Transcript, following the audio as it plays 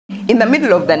In the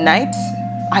middle of the night,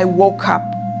 I woke up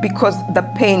because the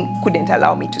pain couldn't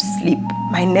allow me to sleep.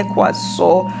 My neck was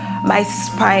sore, my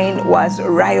spine was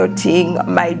rioting,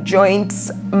 my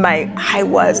joints, I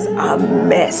was a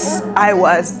mess. I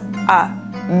was a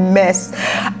mess.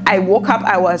 I woke up,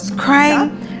 I was crying,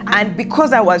 and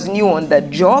because I was new on the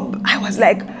job, I was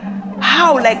like,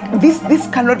 how, like this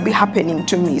cannot be happening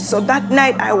to me. So that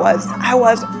night I was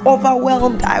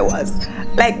overwhelmed. I was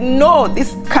like, no,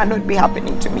 this cannot be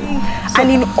happening to me. And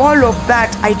in all of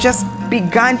that, I just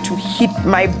began to hit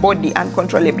my body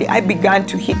uncontrollably. I began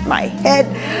to hit my head.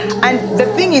 And the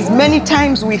thing is, many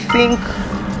times we think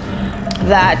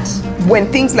that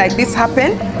when things like this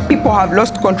happen, people have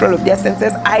lost control of their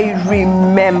senses. I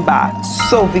remember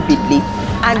so vividly.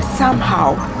 And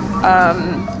somehow,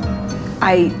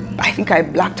 I think I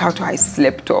blacked out or I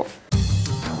slept off.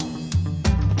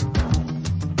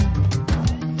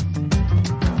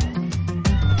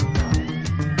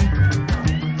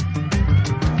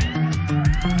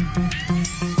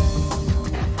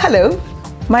 Hello,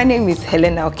 my name is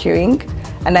Helena Okiring,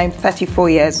 and I'm 34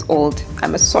 years old.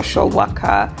 I'm a social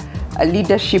worker, a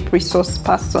leadership resource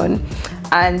person,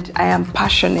 and I am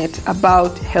passionate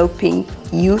about helping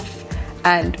youth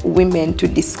and women to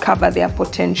discover their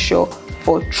potential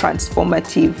for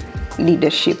transformative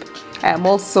leadership. I am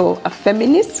also a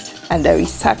feminist and a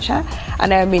researcher,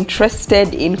 and I am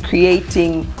interested in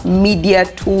creating media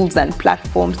tools and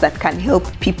platforms that can help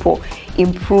people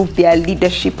improve their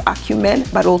leadership acumen,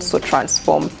 but also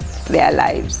transform their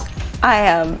lives. I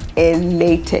am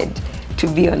elated to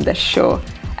be on the show,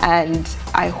 and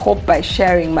I hope by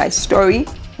sharing my story,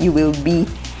 you will be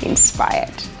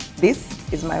inspired.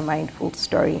 This is my mindful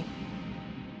story.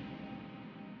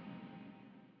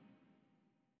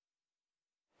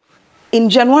 In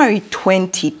January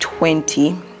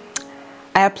 2020,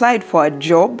 I applied for a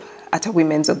job at a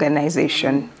women's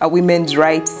organization, a women's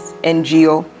rights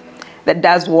NGO that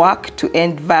does work to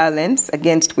end violence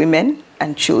against women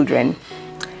and children.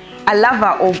 A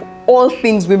lover of all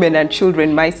things women and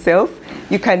children myself,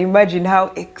 you can imagine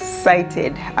how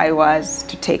excited I was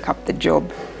to take up the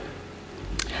job.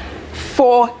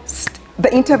 The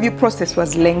interview process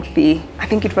was lengthy. I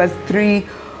think it was 3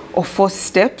 or 4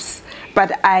 steps,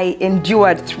 but I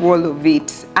endured through all of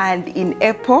it. And in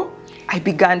April, I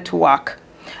began to work.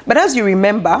 But as you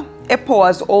remember, April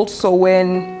was also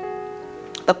when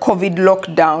the COVID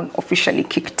lockdown officially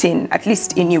kicked in, at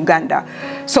least in Uganda.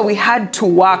 So we had to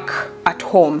work at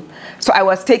home. So I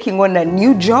was taking on a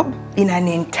new job in an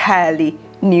entirely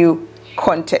new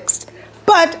context.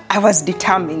 But I was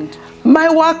determined.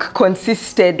 My work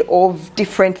consisted of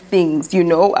different things, we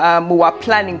were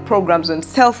planning programs on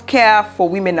self-care for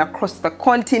women across the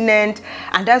continent.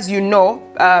 And as you know,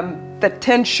 the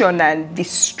tension and the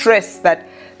stress that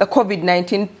the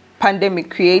COVID-19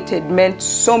 pandemic created meant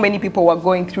so many people were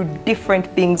going through different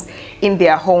things in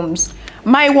their homes.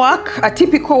 My work, a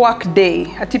typical work day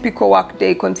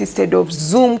consisted of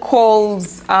Zoom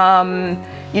calls,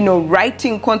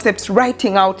 writing concepts,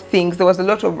 writing out things. There was a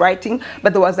lot of writing,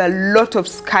 but there was a lot of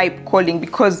Skype calling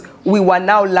because we were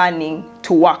now learning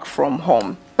to work from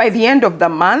home. By the end of the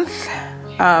month,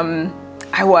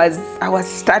 I was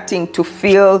starting to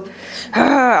feel,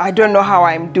 I don't know how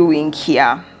I'm doing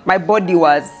here. My body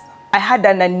I had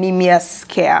an anemia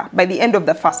scare. By the end of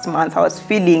the first month, I was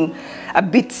feeling a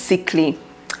bit sickly.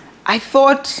 I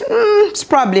thought, it's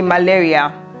probably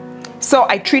malaria. So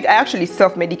I actually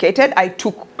self-medicated. I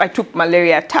took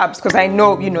malaria tabs because I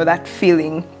know, that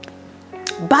feeling.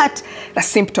 But the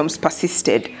symptoms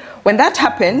persisted. When that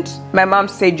happened, my mom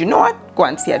said, you know what, go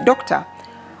and see a doctor.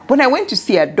 When I went to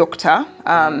see a doctor,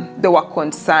 they were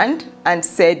concerned and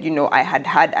said, I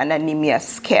had an anemia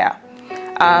scare.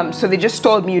 So they just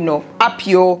told me, up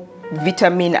your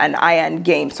vitamin and iron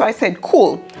gain. So I said,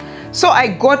 cool. So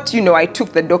I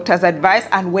took the doctor's advice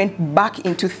and went back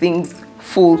into things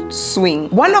full swing.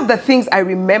 One of the things I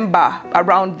remember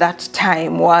around that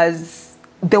time was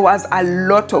there was a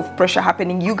lot of pressure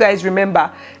happening. You guys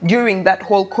remember during that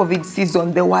whole COVID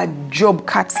season, there were job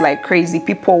cuts like crazy.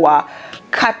 People were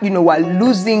were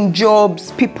losing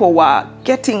jobs. People were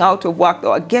getting out of work. They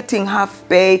were getting half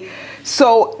pay.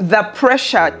 So the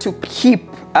pressure to keep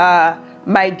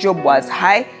my job was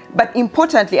high. But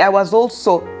importantly, I was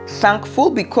also thankful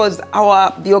because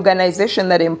the organization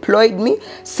that employed me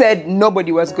said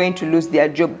nobody was going to lose their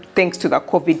job thanks to the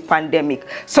COVID pandemic.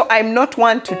 So I'm not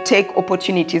one to take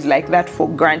opportunities like that for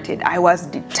granted. I was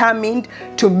determined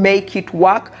to make it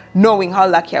work, knowing how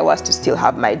lucky I was to still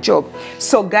have my job.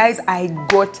 So guys, I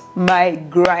got my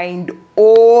grind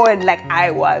on. Like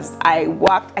I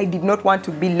worked. I did not want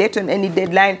to be late on any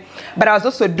deadline, but I was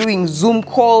also doing Zoom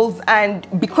calls, and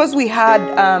because we had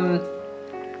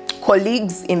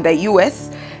colleagues in the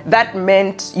US, that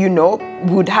meant, we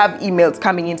would have emails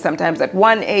coming in sometimes at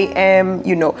 1 a.m.,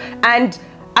 and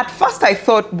at first I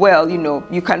thought, well,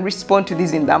 you can respond to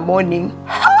this in the morning.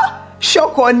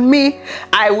 Shock on me.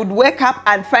 I would wake up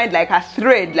and find like a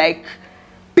thread, like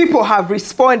people have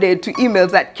responded to emails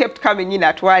that kept coming in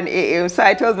at 1 a.m. So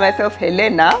I told myself,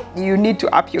 Helena, you need to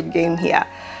up your game here.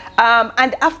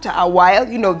 And after a while,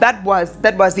 that was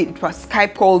it. It was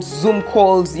Skype calls, Zoom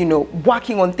calls,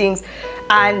 working on things,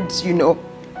 and,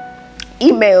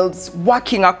 emails,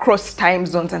 working across time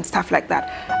zones and stuff like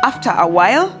that. After a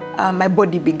while, my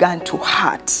body began to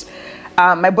hurt.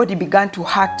 My body began to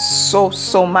hurt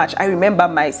so much. I remember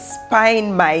my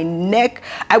spine, my neck.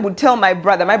 I would tell my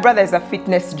brother is a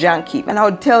fitness junkie, and I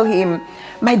would tell him,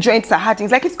 my joints are hurting.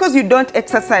 It's like, it's because you don't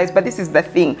exercise. But this is the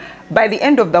thing. By the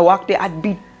end of the workday, I'd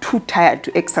be too tired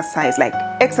to exercise. Like,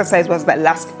 exercise was the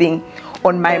last thing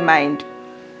on my mind.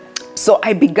 So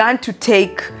I began to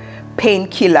take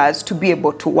painkillers to be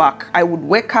able to work. I would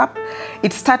wake up.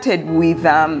 It started with,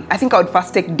 I think I would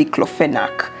first take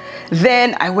diclofenac.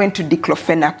 Then I went to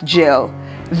diclofenac gel.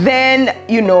 Then,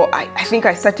 I think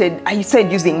I started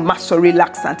using muscle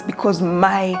relaxant because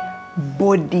my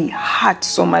body hurt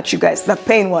so much, you guys. The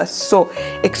pain was so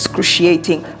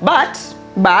excruciating. But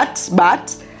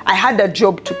I had a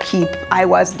job to keep. I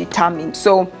was determined.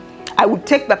 So I would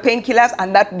take the painkillers,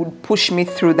 and that would push me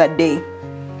through the day.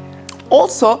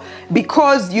 Also,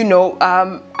 because,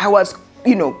 I was,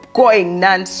 going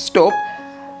non-stop,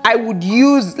 I would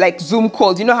use like Zoom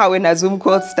calls. You know how when a Zoom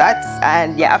call starts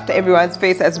and after everyone's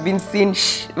face has been seen,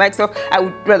 myself, I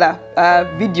would rather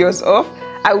videos off.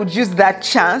 I would use that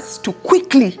chance to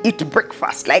quickly eat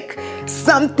breakfast, like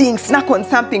snack on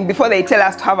something before they tell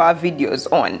us to have our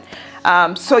videos on.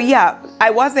 So I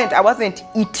wasn't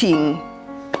eating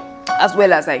as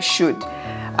well as I should.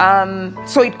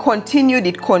 So it continued.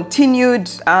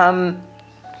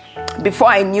 Before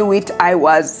I knew it,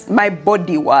 my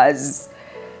body was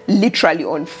literally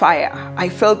on fire. I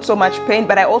felt so much pain,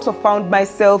 but I also found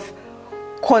myself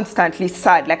constantly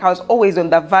sad. Like I was always on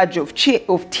the verge of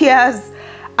tears.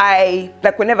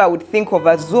 Whenever I would think of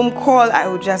a Zoom call, I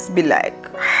would just be like,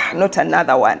 not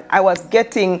another one. I was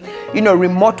getting,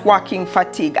 remote working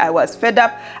fatigue. I was fed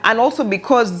up. And also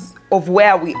because of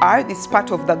where we are, this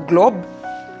part of the globe,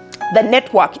 the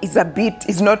network is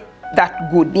not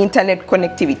that good, the internet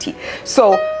connectivity.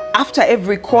 So after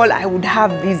every call, I would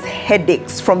have these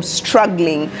headaches from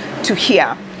struggling to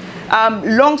hear.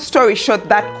 Long story short,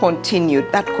 that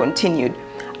continued.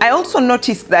 I also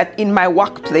noticed that in my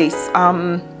workplace,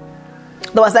 there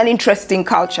was an interesting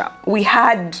culture. We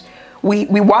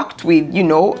worked with,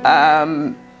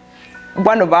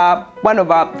 one of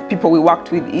our people we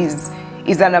worked with is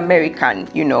an American,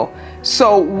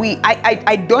 So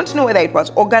I don't know whether it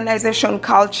was organization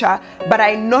culture, but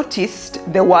I noticed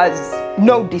there was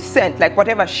no dissent. Like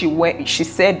whatever she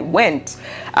said went.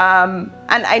 And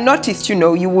I noticed,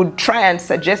 you would try and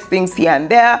suggest things here and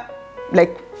there.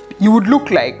 Like you would look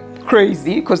like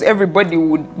crazy because everybody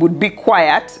would be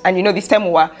quiet. And this time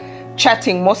we were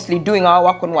chatting, mostly doing our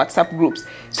work on WhatsApp groups.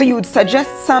 So you would suggest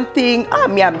something,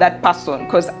 I'm that person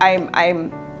because I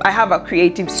have a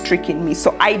creative streak in me,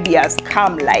 so ideas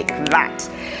come like that.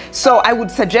 So I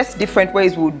would suggest different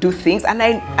ways we would do things, and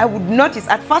I would notice,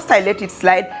 at first I let it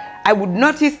slide, I would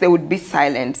notice there would be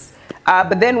silence.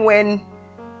 But then when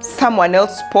someone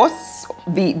else posts,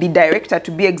 the director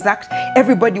to be exact,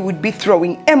 everybody would be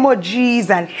throwing emojis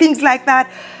and things like that.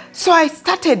 So I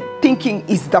started thinking,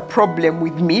 is the problem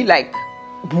with me? Like,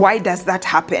 why does that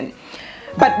happen?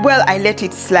 But well, I let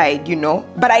it slide,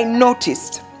 but I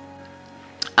noticed.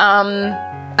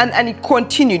 And it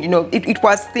continued, it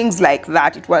was things like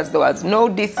that. There was no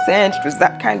dissent. It was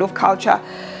that kind of culture.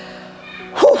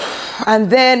 Whew. And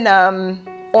then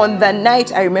on the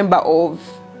night, I remember of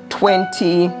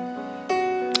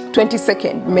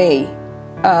 22nd May,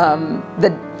 the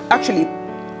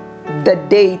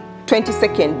day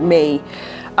 22nd May,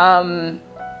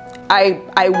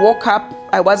 I woke up.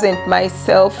 I wasn't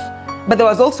myself, but there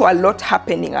was also a lot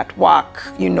happening at work.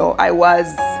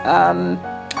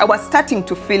 I was starting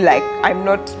to feel like I'm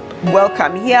not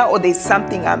welcome here, or there's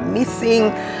something I'm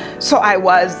missing. So I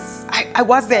I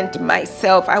wasn't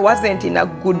myself. I wasn't in a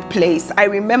good place. I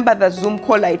remember the Zoom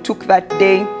call I took that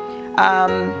day,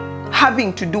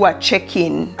 having to do a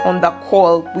check-in on the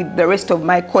call with the rest of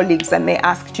my colleagues, and they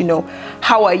asked, you know,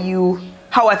 how are you?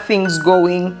 How are things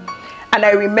going? And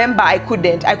I remember I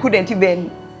couldn't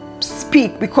even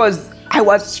speak because I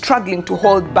was struggling to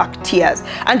hold back tears.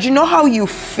 And you know how you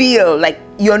feel like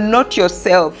you're not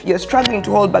yourself, you're struggling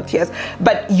to hold back tears,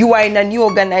 but you are in a new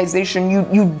organization,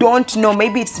 you don't know,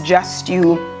 maybe it's just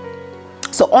you.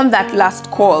 So on that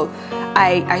last call,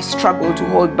 I struggled to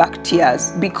hold back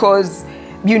tears because,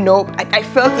 you know, I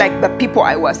felt like the people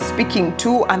I was speaking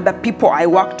to and the people I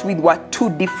worked with were two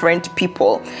different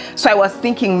people. So I was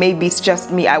thinking maybe it's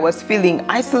just me. I was feeling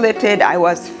isolated. I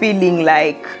was feeling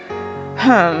like,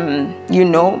 you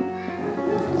know,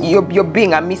 you're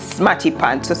being a Miss Smarty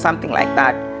Pants or something like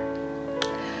that.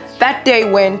 That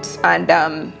day went, and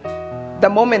the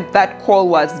moment that call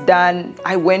was done,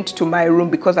 I went to my room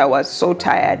because I was so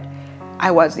tired. I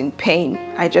was in pain.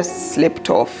 I just slept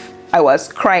off. I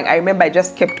was crying. I remember I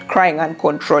just kept crying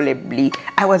uncontrollably.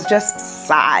 I was just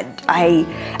sad. I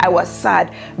was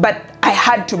sad, but I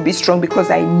had to be strong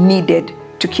because I needed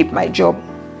to keep my job.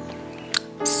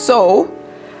 So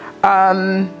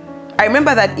I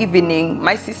remember that evening,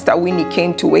 my sister Winnie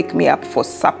came to wake me up for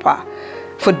supper,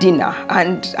 for dinner,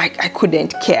 and I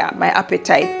couldn't care. My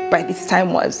appetite by this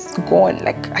time was gone.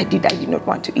 Like I did not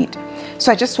want to eat.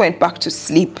 So I just went back to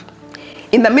sleep.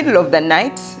 In the middle of the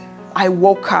night, I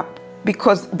woke up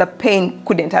because the pain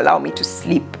couldn't allow me to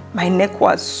sleep. My neck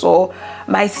was sore,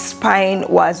 my spine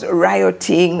was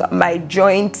rioting, my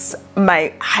joints,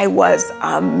 I was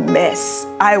a mess.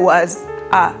 I was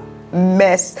a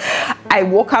mess. I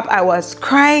woke up, I was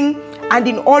crying, and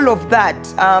in all of that,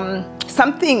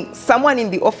 someone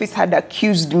in the office had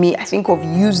accused me, I think, of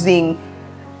misusing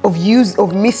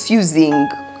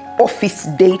office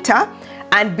data.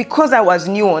 And because I was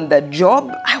new on the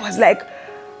job, I was like,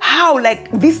 how?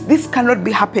 Like this cannot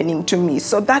be happening to me.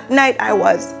 So that night I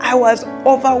was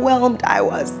overwhelmed. I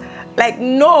was like,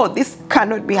 no, this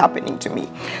cannot be happening to me.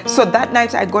 So that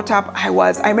night I got up, I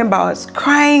remember I was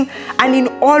crying, and in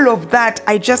all of that,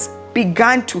 I just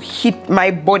began to hit my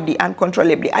body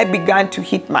uncontrollably. I began to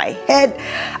hit my head.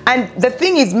 And the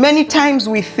thing is, many times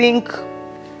we think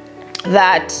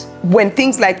that when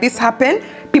things like this happen,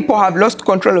 people have lost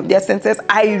control of their senses.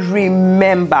 I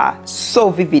remember so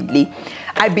vividly.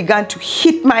 I began to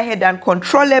hit my head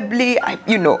uncontrollably. I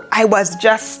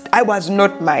was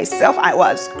not myself. I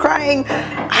was crying.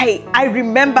 I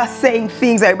remember saying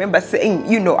things. I remember saying,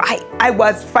 I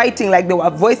was fighting like there were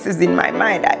voices in my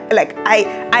mind. I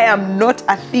am not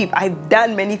a thief. I've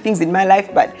done many things in my life,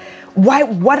 but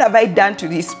what have I done to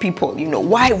these people?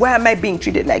 Why am I being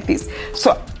treated like this?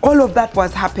 So all of that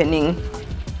was happening.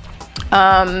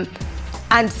 And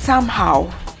somehow,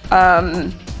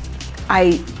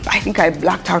 I think I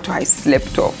blacked out or I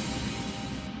slept off.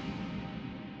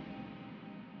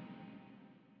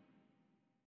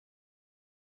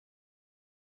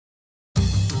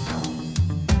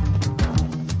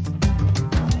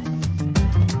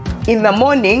 In the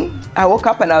morning, I woke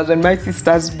up and I was on my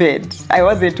sister's bed. I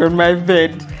wasn't on my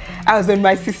bed. I was on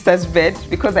my sister's bed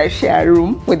because I share a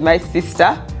room with my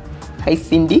sister. Hi,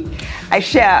 Cindy. I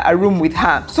share a room with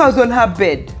her. So I was on her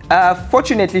bed.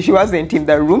 Fortunately, she wasn't in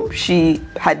the room. She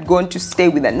had gone to stay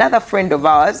with another friend of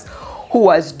ours who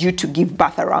was due to give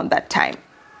birth around that time.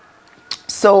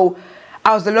 So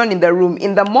I was alone in the room.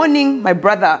 In the morning, my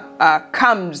brother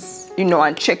comes,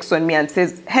 and checks on me and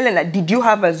says, Helena, did you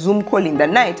have a Zoom call in the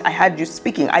night? I heard you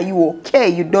speaking. Are you okay?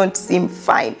 You don't seem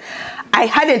fine. I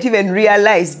hadn't even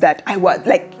realized that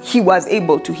he was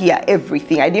able to hear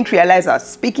everything. I didn't realize I was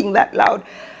speaking that loud.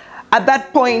 At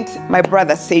that point, my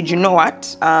brother said, you know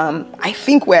what? I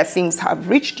think where things have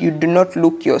reached, you do not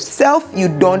look yourself. You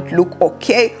don't look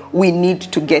okay. We need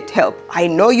to get help. I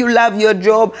know you love your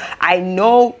job. I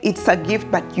know it's a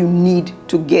gift, but you need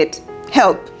to get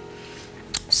help.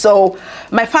 So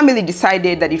my family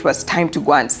decided that it was time to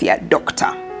go and see a doctor,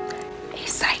 a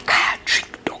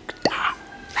psychiatric doctor.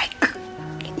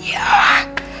 Yeah.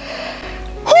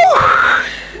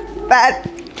 Whew.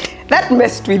 That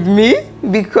messed with me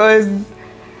because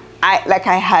I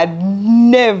had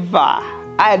never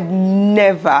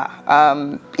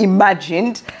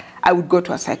imagined I would go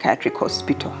to a psychiatric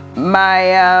hospital.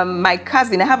 My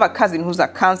cousin, I have a cousin who's a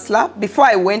counselor. Before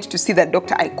I went to see the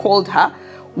doctor, I called her,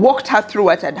 walked her through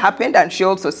what had happened, and she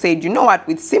also said, you know what,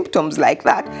 with symptoms like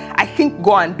that, I think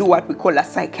go and do what we call a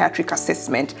psychiatric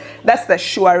assessment. That's the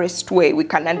surest way we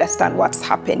can understand what's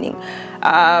happening.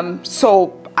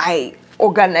 So I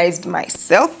organized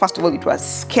myself. First of all, it was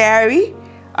scary.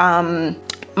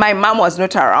 My My mom was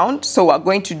not around, so we're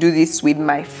going to do this with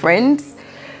my friends.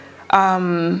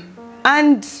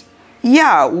 And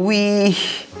yeah, we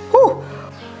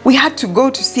had to go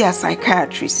to see a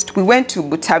psychiatrist. We went to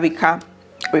Butabika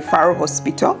Referral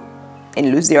Hospital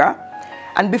in Luzira.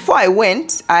 And before I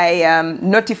went, I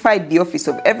notified the office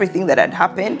of everything that had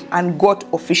happened and got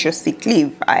official sick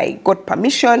leave. I got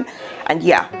permission and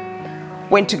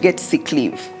went to get sick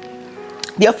leave.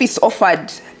 The office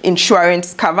offered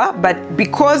insurance cover, but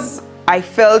because I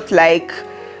felt like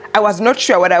I was not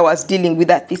sure what I was dealing with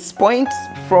at this point,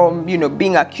 from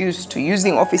being accused to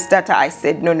using office data, I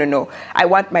said, no, I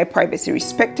want my privacy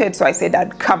respected. So I said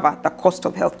I'd cover the cost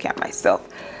of healthcare myself.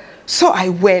 So I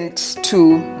went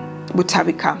to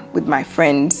Butabika with my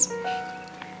friends.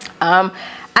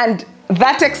 And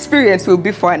that experience will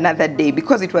be for another day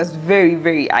because it was very,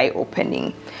 very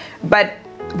eye-opening. But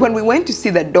when we went to see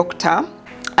the doctor,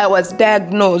 I was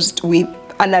diagnosed with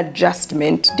an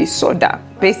adjustment disorder.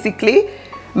 Basically,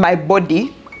 my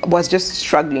body was just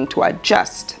struggling to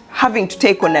adjust. Having to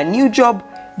take on a new job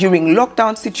during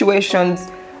lockdown situations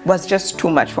was just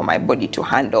too much for my body to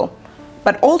handle.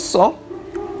 But also,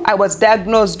 I was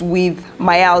diagnosed with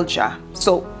myalgia.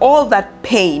 So all that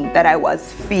pain that I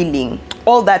was feeling,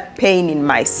 all that pain in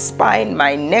my spine,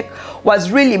 my neck,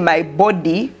 was really my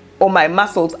body or my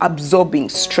muscles absorbing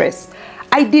stress.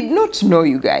 I did not know,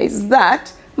 you guys,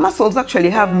 that muscles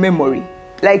actually have memory.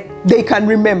 Like, they can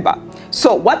remember.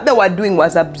 So what they were doing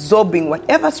was absorbing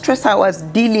whatever stress I was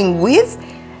dealing with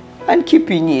and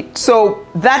keeping it. So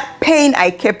that pain I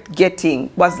kept getting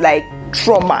was like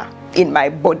trauma in my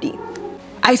body.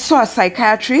 I saw a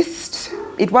psychiatrist.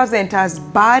 It wasn't as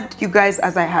bad, you guys,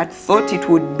 as I had thought it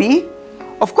would be.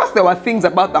 Of course, there were things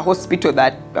about the hospital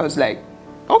that I was like,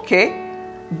 okay,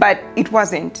 but it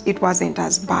wasn't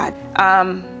as bad.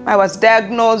 I was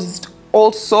diagnosed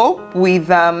also with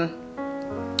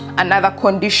another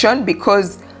condition,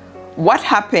 because what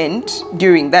happened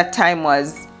during that time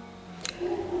was,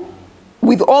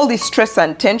 with all this stress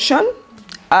and tension,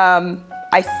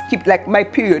 I skipped, like, my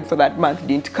period for that month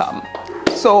didn't come.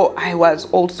 So I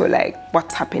was also like,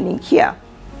 what's happening here?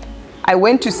 I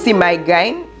went to see my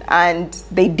gyne and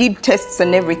they did tests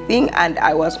and everything, and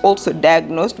I was also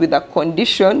diagnosed with a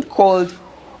condition called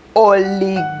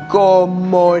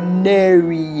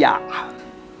oligomenorrhea.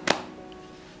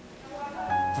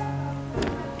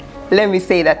 Let me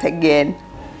say that again.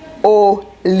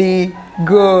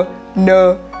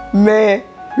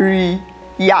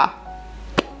 Oligomenorrhea.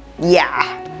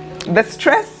 Yeah. The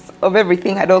stress of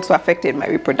everything had also affected my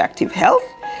reproductive health,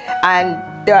 and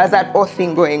there was that whole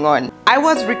thing going on. I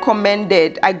was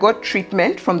recommended, I got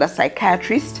treatment from the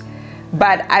psychiatrist,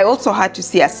 but I also had to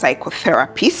see a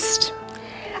psychotherapist.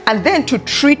 And then to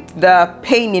treat the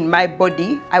pain in my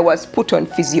body, I was put on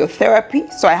physiotherapy,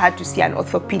 so I had to see an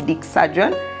orthopedic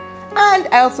surgeon, and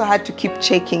I also had to keep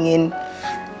checking in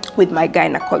with my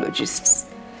gynecologists.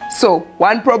 So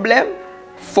one problem,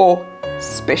 4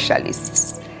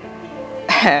 specialists.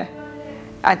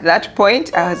 At that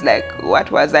point, I was like,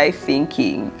 what was I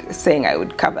thinking, saying I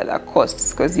would cover the costs?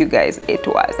 Because you guys, it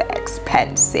was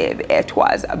expensive. It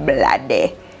was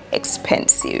bloody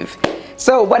expensive.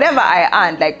 So whatever I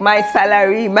earned, like my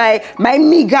salary, my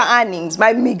meager earnings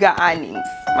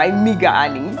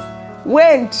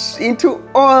went into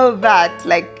all that.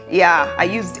 Like, yeah, I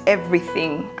used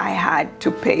everything I had to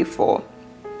pay for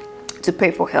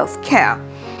health care.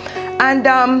 And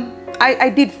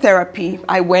I did therapy.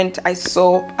 I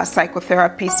saw a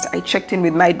psychotherapist. I checked in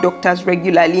with my doctors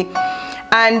regularly.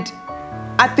 And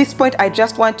at this point, I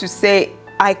just want to say,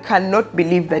 I cannot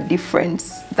believe the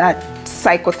difference that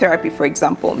psychotherapy, for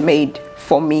example, made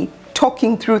for me.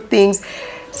 Talking through things,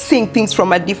 seeing things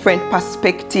from a different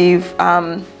perspective.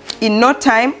 In no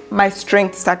time, my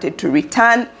strength started to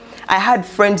return. I had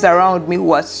friends around me who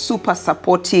were super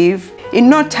supportive. In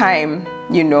no time,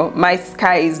 my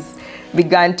skies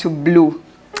began to blue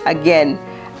again,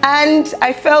 and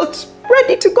I felt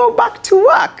ready to go back to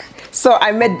work. So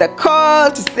I made the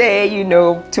call to say,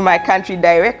 to my country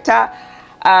director,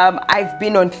 I've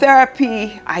been on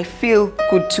therapy, I feel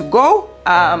good to go.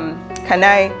 Can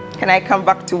I come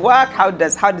back to work? How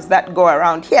does that go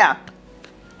around here?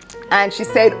 And she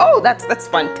said, oh, that's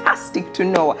fantastic to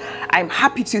know. I'm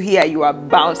happy to hear you are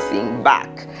bouncing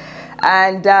back.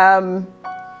 And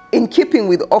in keeping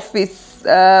with office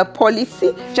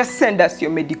policy, just send us your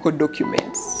medical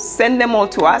documents. Send them all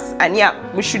to us, and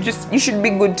you should be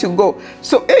good to go.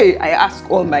 So I asked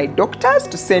all my doctors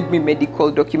to send me medical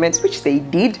documents, which they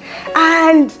did,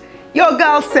 and your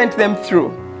girl sent them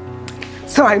through.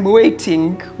 So I'm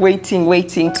waiting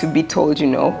to be told,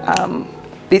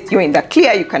 you're in the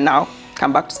clear, you can now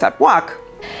come back to start work.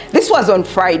 This was on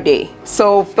Friday,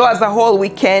 so there was a whole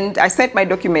weekend. I sent my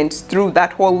documents through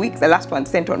that whole week. The last one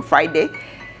sent on Friday.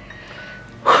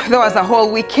 There was a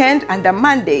whole weekend, and a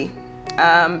Monday,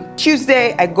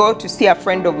 Tuesday, I go to see a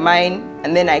friend of mine,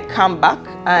 and then I come back,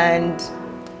 and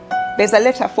there's a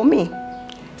letter for me.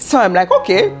 So I'm like,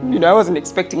 okay, I wasn't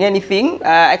expecting anything.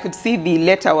 I could see the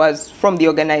letter was from the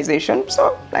organization,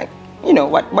 so like,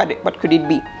 what could it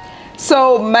be?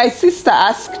 So my sister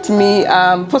asked me,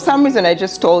 for some reason I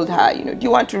just told her, do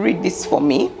you want to read this for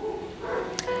me?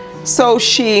 So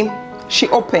she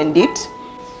opened it.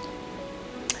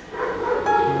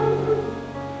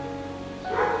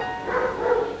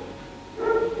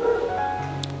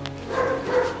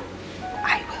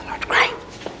 I will not cry.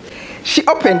 She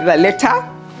opened the letter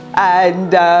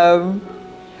and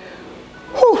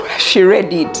she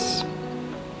read it.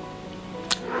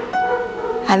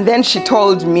 And then she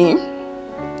told me,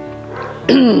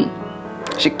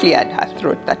 she cleared her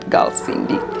throat, that girl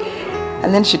Cindy.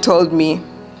 And then she told me,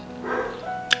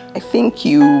 I think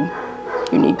you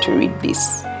need to read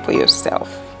this for yourself.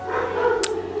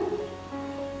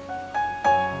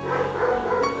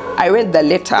 I read the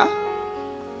letter,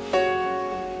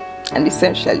 and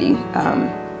essentially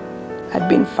had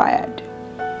been fired.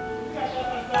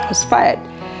 I was fired.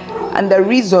 And the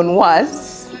reason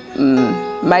was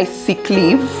my sick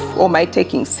leave, or my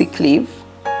taking sick leave,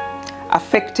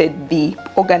 affected the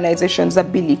organization's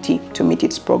ability to meet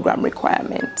its program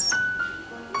requirements.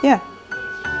 Yeah,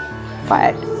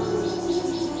 fired.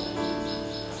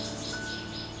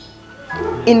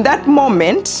 In that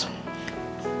moment,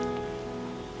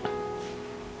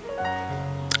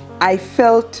 I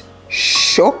felt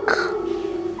shock.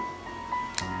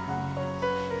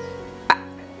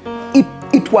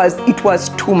 It was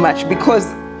too much, because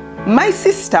my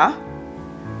sister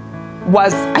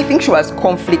was, I think she was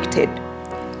conflicted.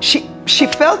 She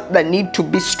felt the need to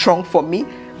be strong for me,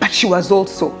 but she was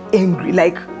also angry.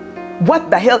 Like, what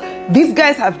the hell? These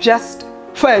guys have just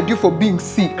fired you for being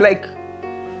sick. Like,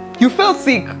 you felt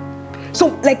sick. So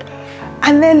like,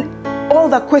 and then all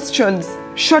the questions.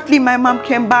 Shortly, my mom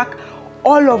came back.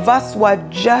 All of us were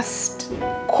just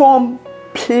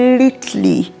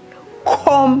completely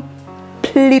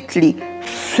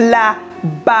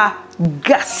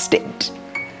flabbergasted.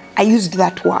 I used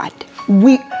that word.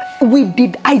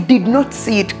 I did not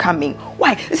see it coming.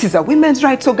 Why? This is a women's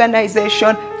rights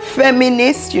organization,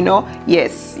 feminist,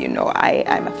 Yes,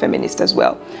 I'm a feminist as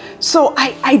well. So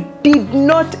I did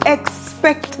not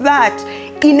expect that.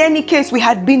 In any case, we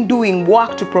had been doing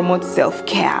work to promote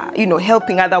self-care,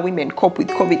 helping other women cope with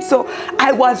COVID. So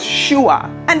I was sure.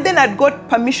 And then I'd got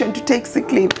permission to take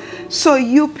sick leave. So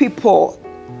you people,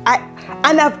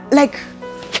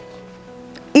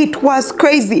 it was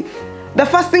crazy. The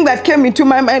first thing that came into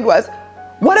my mind was,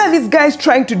 what are these guys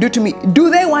trying to do to me? Do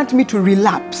they want me to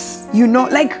relapse?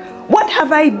 What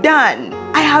have I done?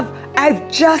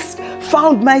 I've just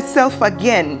found myself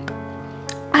again.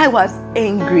 I was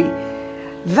angry.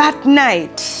 That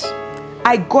night,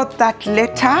 I got that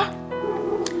letter.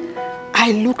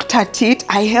 I looked at it,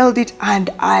 I held it, and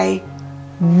I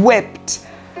wept.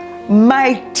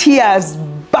 My tears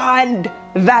burned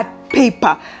that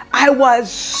paper. I was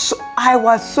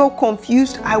so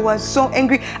confused, I was so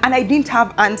angry, and I didn't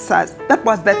have answers. That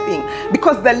was the thing,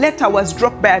 because the letter was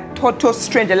dropped by a total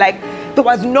stranger. Like, there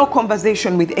was no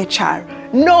conversation with HR.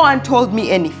 No one told me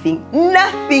anything.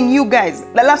 Nothing, you guys.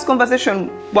 The last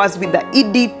conversation was with the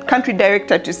ED country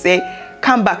director to say,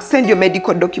 come back, send your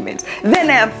medical documents. Then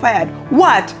I am fired.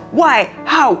 What? Why?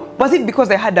 How? Was it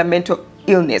because I had a mental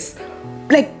illness?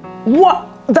 Like, what?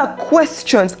 The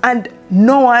questions, and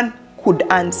no one could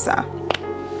answer.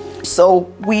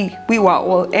 So we were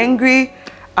all angry.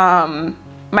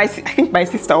 I think my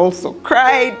sister also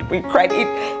cried. We cried.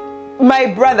 My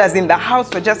brothers in the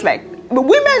house were just like,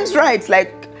 women's rights,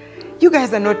 like, you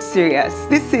guys are not serious.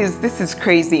 This is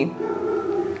crazy.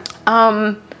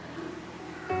 But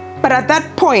at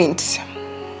that point,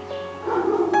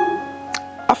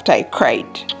 after I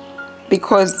cried,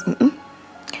 because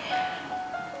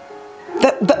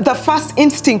the first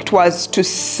instinct was to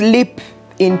slip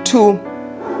into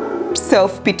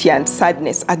self-pity and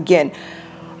sadness again.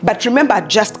 But remember, I'd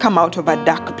just come out of a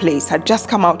dark place. I'd just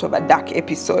come out of a dark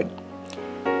episode.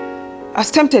 I was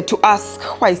tempted to ask,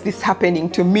 why is this happening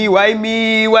to me? Why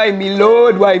me? Why me,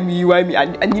 Lord? Why me? Why me?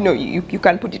 And you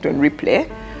can put it on replay.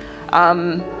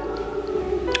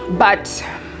 But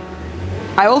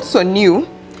I also knew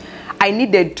I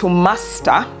needed to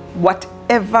master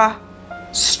whatever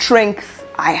strength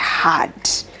I had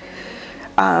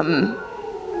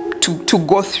to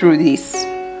go through this.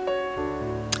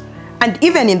 And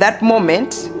even in that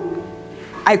moment,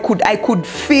 I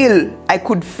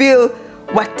could feel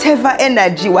whatever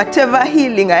energy, whatever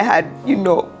healing I had,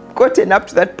 gotten up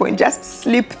to that point, just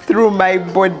slip through my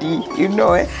body,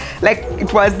 like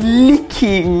it was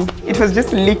leaking. It was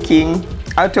just leaking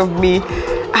out of me.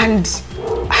 And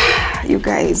you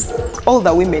guys, all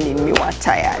the women in me were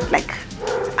tired, like,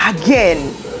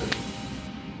 again.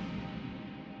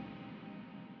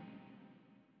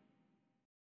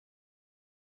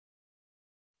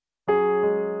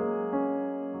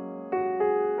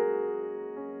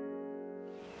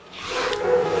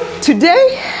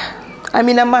 Today, I'm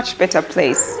in a much better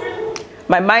place.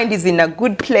 My mind is in a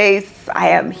good place. I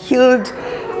am healed.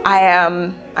 I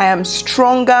am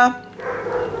stronger.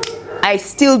 I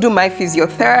still do my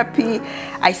physiotherapy.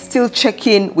 I still check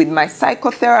in with my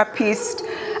psychotherapist.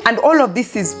 And all of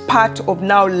this is part of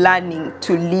now learning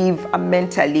to live a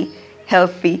mentally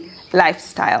healthy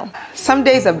lifestyle. Some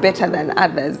days are better than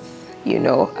others,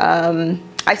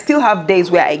 I still have days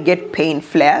where I get pain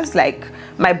flares, like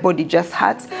my body just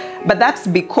hurts. But that's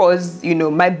because,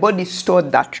 my body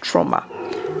stored that trauma.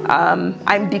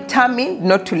 I'm determined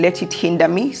not to let it hinder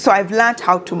me. So I've learned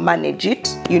how to manage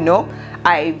it,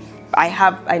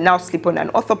 I now sleep on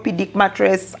an orthopedic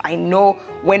mattress. I know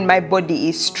when my body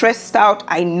is stressed out.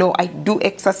 I know I do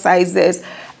exercises.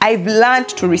 I've learned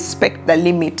to respect the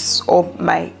limits of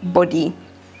my body.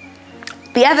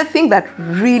 The other thing that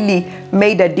really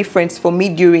made a difference for me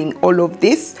during all of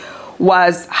this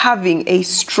was having a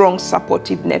strong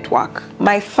supportive network.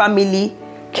 My family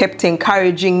kept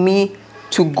encouraging me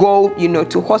to go,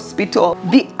 to hospital.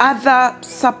 The other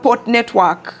support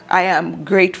network I am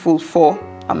grateful for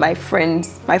are my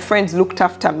friends. My friends looked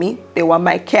after me. They were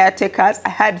my caretakers. I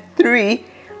had 3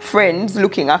 friends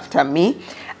looking after me.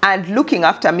 And looking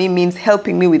after me means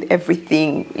helping me with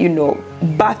everything,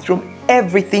 bathroom,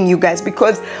 everything, you guys,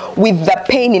 because with the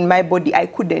pain in my body, I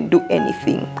couldn't do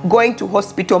anything. Going to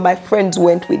hospital, my friends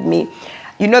went with me.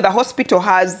 The hospital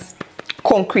has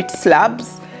concrete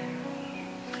slabs.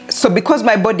 So because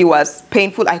my body was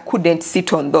painful, I couldn't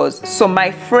sit on those. So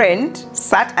my friend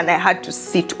sat and I had to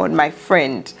sit on my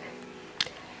friend.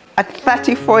 At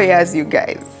 34 years, you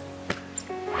guys,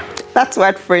 that's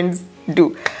what friends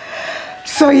do.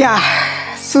 So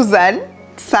yeah, Susan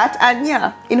sat, and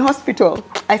in hospital,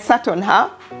 I sat on her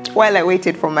while I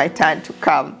waited for my turn to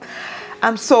come.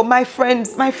 So my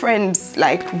friends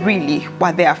like really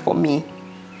were there for me.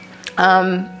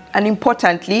 And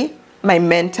importantly, my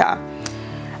mentor.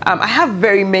 I have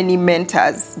very many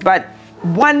mentors, but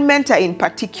one mentor in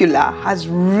particular has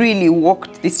really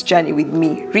walked this journey with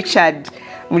me, Richard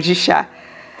Mujisha.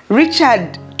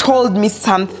 Richard told me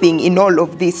something in all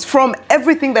of this, from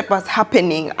everything that was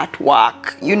happening at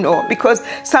work, because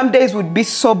some days would be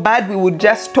so bad, we would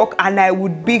just talk and I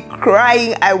would be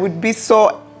crying, I would be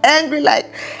so angry,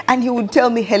 and he would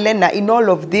tell me, Helena, in all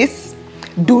of this,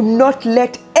 do not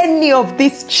let any of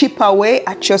this chip away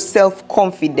at your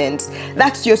self-confidence.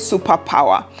 That's your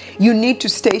superpower. You need to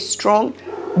stay strong.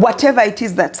 Whatever it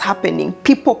is that's happening,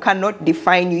 people cannot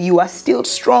define you. You are still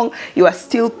strong. You are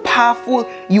still powerful.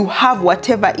 You have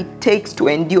whatever it takes to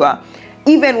endure.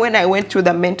 Even when I went through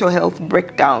the mental health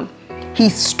breakdown, he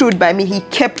stood by me. He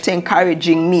kept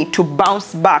encouraging me to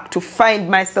bounce back, to find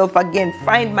myself again,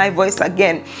 find my voice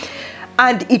again.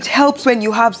 And it helps when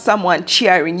you have someone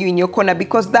cheering you in your corner,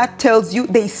 because that tells you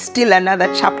there's still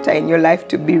another chapter in your life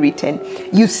to be written.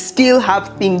 You still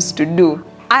have things to do.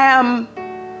 I am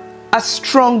a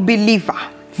strong believer,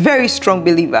 very strong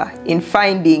believer in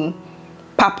finding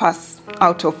purpose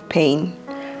out of pain.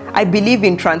 I believe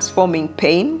in transforming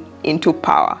pain into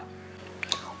power.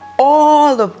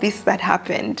 All of this that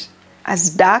happened, as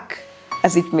dark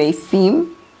as it may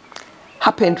seem,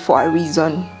 happened for a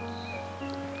reason.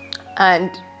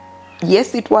 And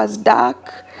yes, it was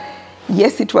dark.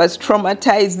 Yes, it was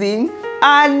traumatizing,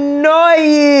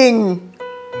 annoying,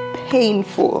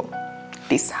 painful,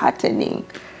 disheartening,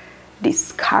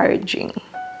 discouraging.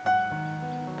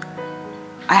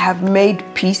 I have made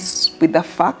peace with the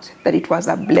fact that it was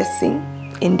a blessing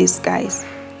in disguise.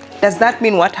 Does that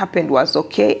mean what happened was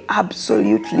okay?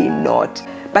 Absolutely not.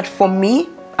 But for me,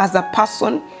 as a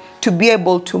person, to be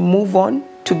able to move on,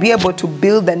 to be able to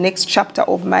build the next chapter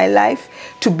of my life,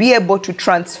 to be able to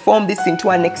transform this into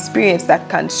an experience that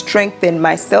can strengthen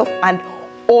myself and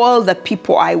all the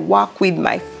people I work with,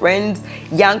 my friends,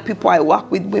 young people I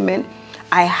work with, women,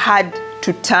 I had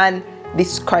to turn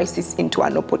this crisis into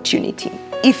an opportunity.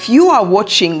 If you are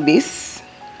watching this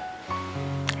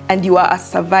and you are a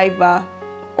survivor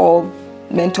of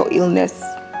mental illness,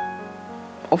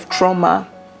 of trauma,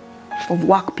 of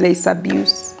workplace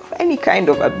abuse, of any kind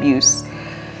of abuse,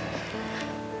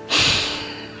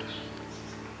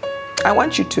 I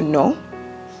want you to know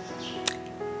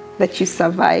that you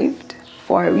survived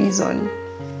for a reason.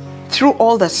 Through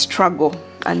all the struggle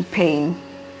and pain,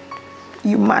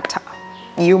 you matter.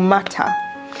 You matter.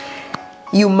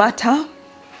 You matter.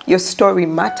 Your story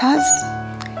matters.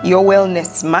 Your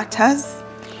wellness matters.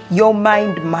 Your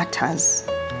mind matters.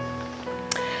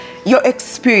 Your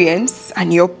experience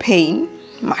and your pain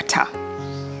matter.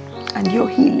 And your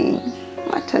healing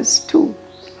matters too.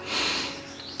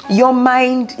 Your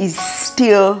mind is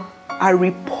still a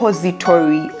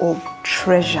repository of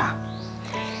treasure.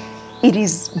 It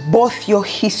is both your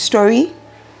history,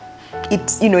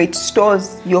 it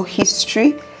stores your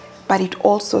history, but it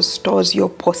also stores your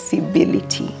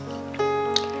possibility.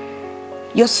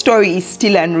 Your story is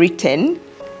still unwritten,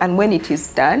 and when it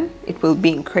is done, it will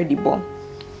be incredible.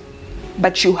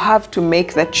 But you have to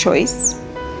make the choice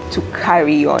to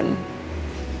carry on.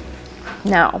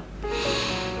 Now,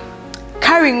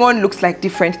 carrying on looks like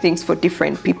different things for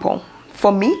different people.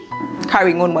 For me,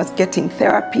 carrying on was getting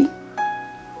therapy,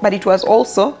 but it was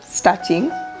also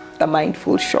starting the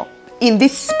Mindful Show. In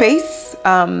this space,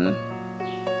 I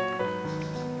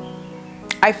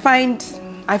find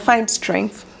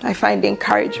strength, I find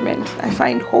encouragement, I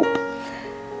find hope,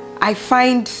 I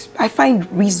find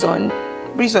reason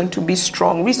to be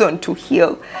strong, reason to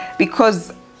heal,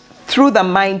 because through the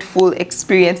Mindful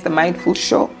experience, the Mindful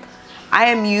Show, I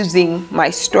am using my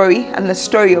story and the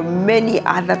story of many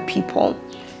other people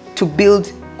to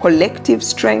build collective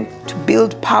strength, to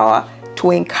build power,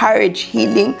 to encourage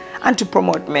healing, and to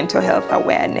promote mental health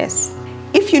awareness.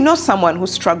 If you know someone who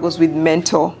struggles with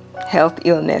mental health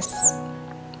illness,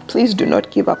 please do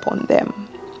not give up on them.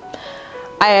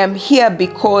 I am here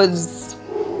because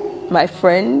my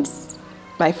friends,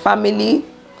 my family,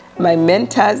 my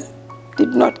mentors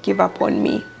did not give up on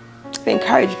me. They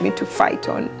encouraged me to fight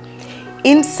on.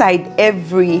 Inside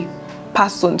every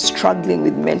person struggling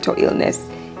with mental illness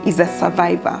is a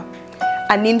survivor.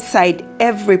 And inside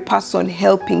every person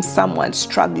helping someone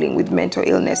struggling with mental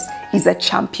illness is a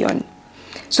champion.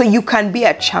 So you can be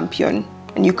a champion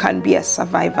and you can be a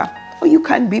survivor, or you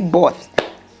can be both.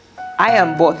 I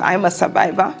am both. I'm a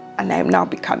survivor and I'm now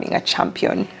becoming a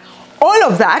champion. All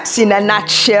of that in a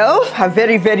nutshell, a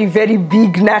very, very, very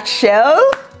big nutshell,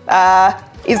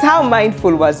 is how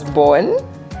Mindful was born.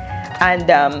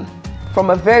 And from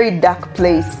a very dark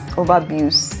place of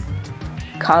abuse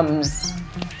comes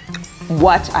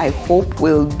what I hope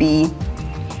will be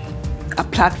a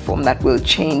platform that will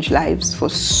change lives for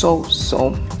so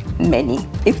many.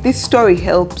 If this story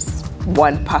helps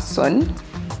one person,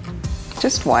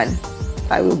 just one,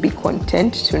 I will be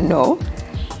content to know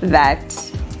that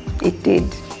it did.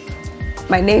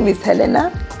 My name is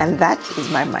Helena, and that is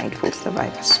my Mindful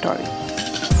Survivor story.